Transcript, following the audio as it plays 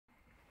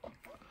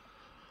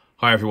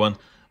Hi everyone,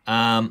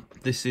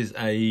 this is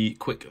a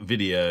quick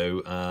video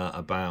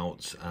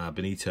about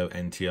Bonito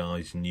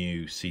NTI's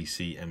new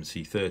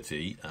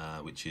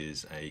CCMC-30, which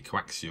is a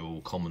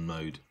coaxial common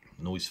mode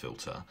noise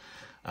filter.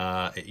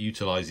 It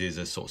utilises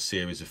a sort of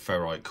series of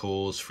ferrite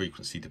cores,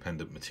 frequency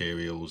dependent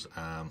materials,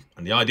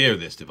 and the idea of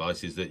this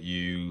device is that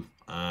you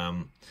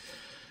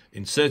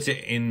insert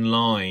it in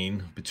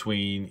line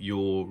between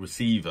your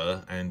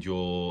receiver and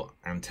your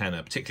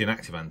antenna, particularly an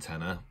active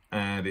antenna,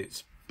 and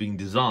it's been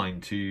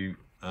designed to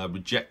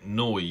reject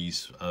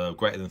noise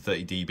greater than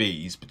 30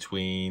 dBs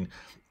between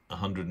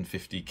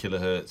 150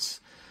 kilohertz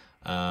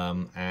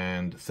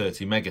and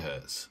 30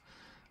 megahertz.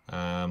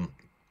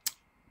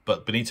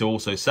 But Bonito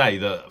also say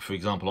that, for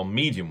example, on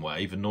medium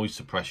wave, a noise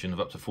suppression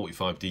of up to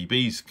 45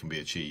 dBs can be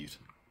achieved,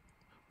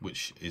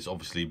 which is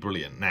obviously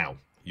brilliant. Now,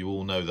 you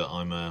all know that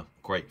I'm a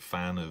great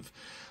fan of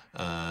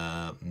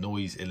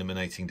noise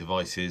eliminating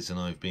devices, and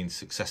I've been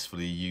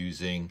successfully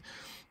using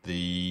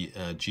the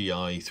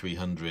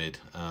GI-300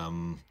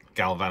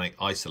 galvanic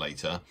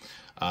isolator,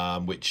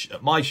 which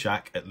at my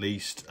shack at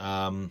least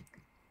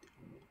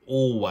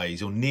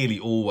always or nearly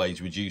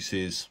always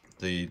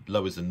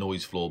lowers the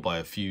noise floor by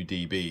a few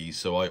dBs.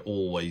 So I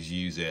always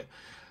use it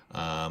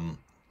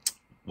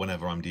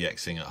whenever I'm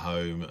DXing at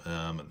home,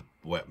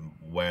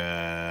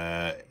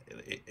 where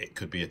it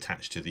could be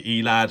attached to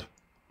the ELAD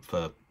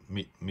for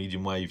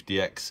medium wave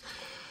DX.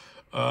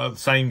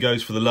 Same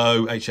goes for the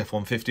low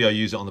HF150. I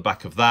use it on the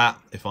back of that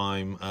if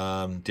I'm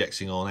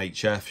DXing on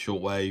HF,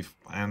 shortwave,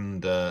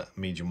 and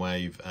medium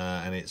wave,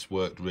 and it's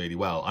worked really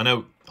well. I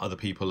know other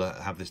people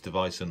have this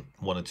device, and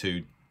one or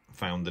two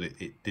found that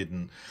it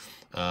didn't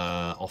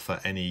offer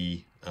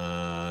any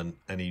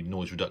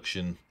noise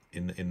reduction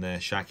in their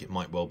shack. It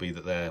might well be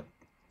that their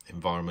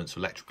environment's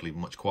electrically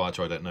much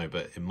quieter, I don't know,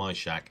 but in my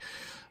shack,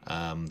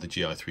 the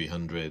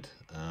GI-300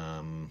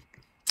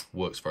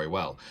 works very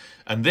well.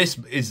 And this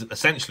is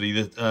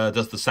essentially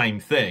does the same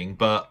thing,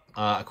 but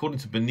according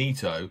to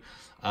Bonito,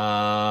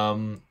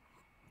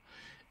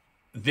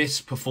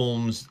 this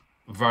performs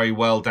very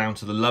well down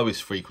to the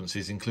lowest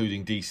frequencies,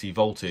 including DC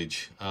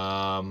voltage,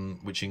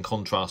 which in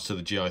contrast to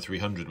the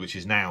GI-300, which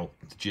is now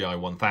the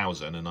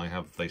GI-1000,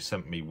 and they've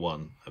sent me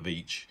one of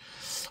each.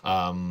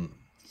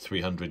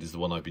 300 is the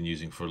one I've been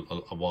using for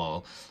a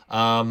while.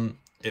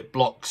 It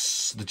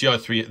blocks the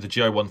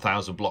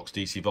GI-1000 blocks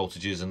DC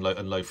voltages and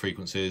low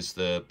frequencies.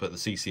 But the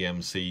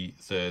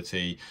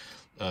CCMC-30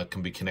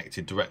 can be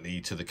connected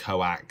directly to the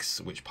coax,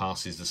 which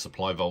passes the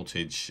supply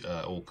voltage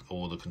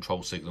or the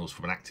control signals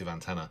from an active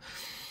antenna.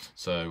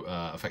 So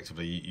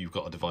effectively, you've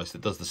got a device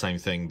that does the same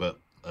thing, but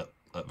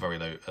at very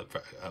low.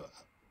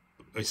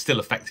 It's still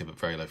effective at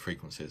very low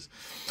frequencies.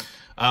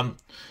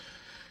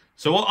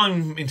 So what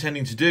I'm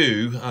intending to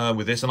do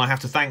with this, and I have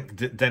to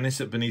thank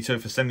Dennis at Bonito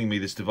for sending me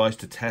this device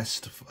to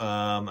test,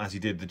 as he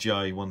did the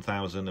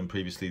GI-1000 and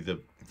previously the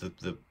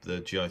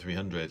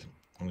GI-300.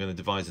 I'm going to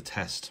devise a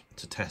test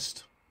to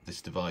test this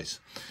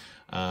device,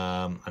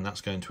 and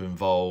that's going to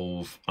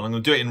involve, and I'm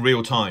going to do it in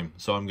real time.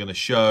 So I'm going to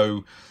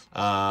show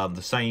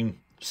the same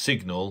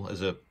signal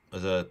as a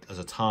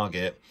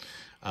target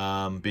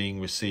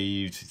being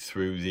received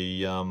through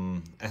the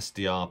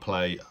SDR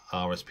Play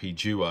RSP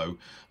Duo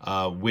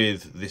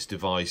with this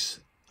device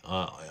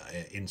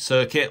in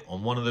circuit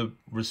on one of the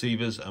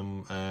receivers,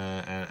 and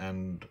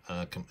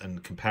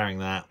comparing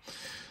that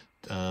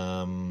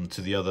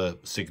to the other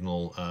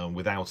signal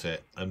without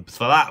it. And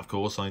for that, of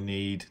course, I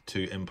need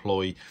to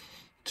employ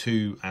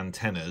two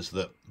antennas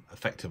that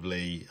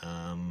effectively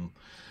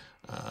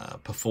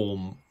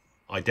perform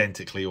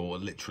identically, or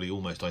literally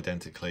almost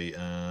identically,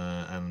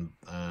 and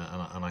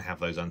I have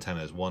those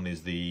antennas. One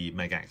is the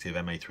Megactive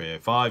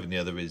MA305 and the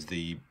other is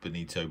the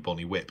Bonito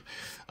Bonnie Whip.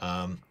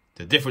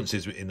 The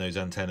differences in those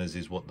antennas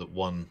is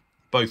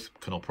both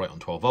can operate on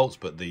 12 volts,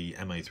 but the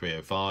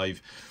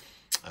MA305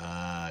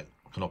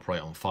 can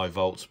operate on 5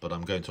 volts, but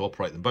I'm going to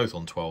operate them both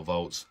on 12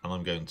 volts, and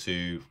I'm going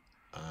to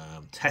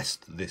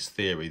test this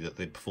theory that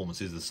the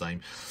performance is the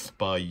same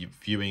by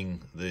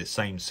viewing the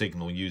same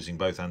signal using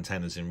both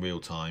antennas in real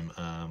time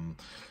on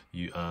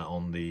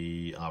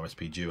the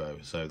RSP Duo.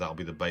 So that'll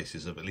be the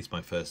basis of at least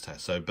my first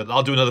test. But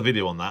I'll do another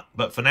video on that.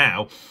 But for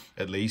now,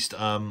 at least,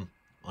 I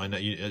know,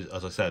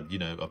 as I said,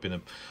 I've been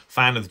a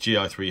fan of the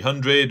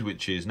GI-300,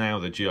 which is now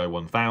the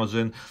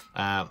GI-1000,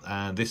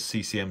 and this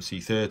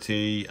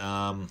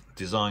CCMC-30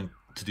 designed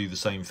to do the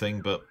same thing,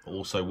 but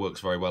also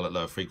works very well at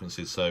lower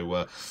frequencies.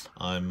 So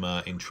I'm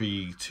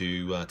intrigued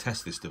to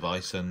test this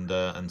device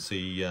and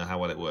see how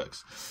well it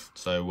works.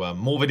 So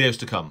more videos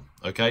to come.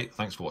 Okay,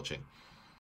 thanks for watching.